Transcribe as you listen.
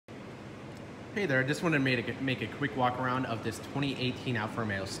Hey there, I just wanted to make a quick walk around of this 2018 Alfa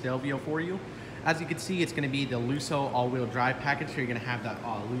Romeo Stelvio for you. As you can see, it's going to be the Lusso all-wheel drive package, so you're going to have the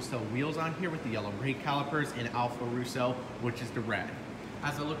Lusso wheels on here with the yellow brake calipers and Alfa Russo, which is the red.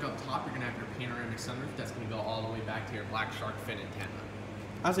 As I look up top, you're going to have your panoramic sunroof that's going to go all the way back to your black shark fin antenna.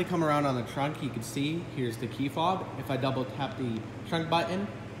 As I come around on the trunk, you can see here's the key fob. If I double tap the trunk button,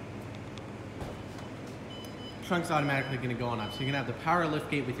 trunk's automatically going to go on up. So you're going to have the power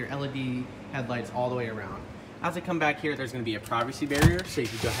liftgate with your LED headlights all the way around. As I come back here, there's going to be a privacy barrier, so you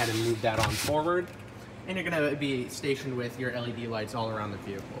can go ahead and move that on forward. And you're going to be stationed with your LED lights all around the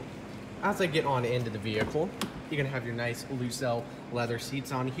vehicle. As I get on into the vehicle, you're going to have your nice Lusso leather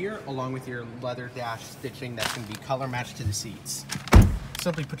seats on here, along with your leather dash stitching that's going to be color matched to the seats.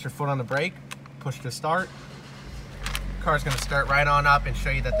 Simply put your foot on the brake, push to start. The car's going to start right on up and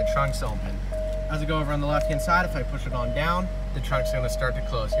show you that the trunk's open. As I go over on the left-hand side, if I push it on down, the trunk's going to start to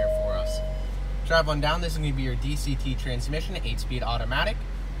close here for us. Drive on down, this is going to be your DCT transmission, 8-speed automatic,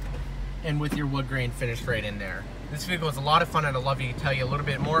 and with your wood grain finished right in there. This vehicle is a lot of fun, and I'd love to tell you a little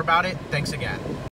bit more about it. Thanks again.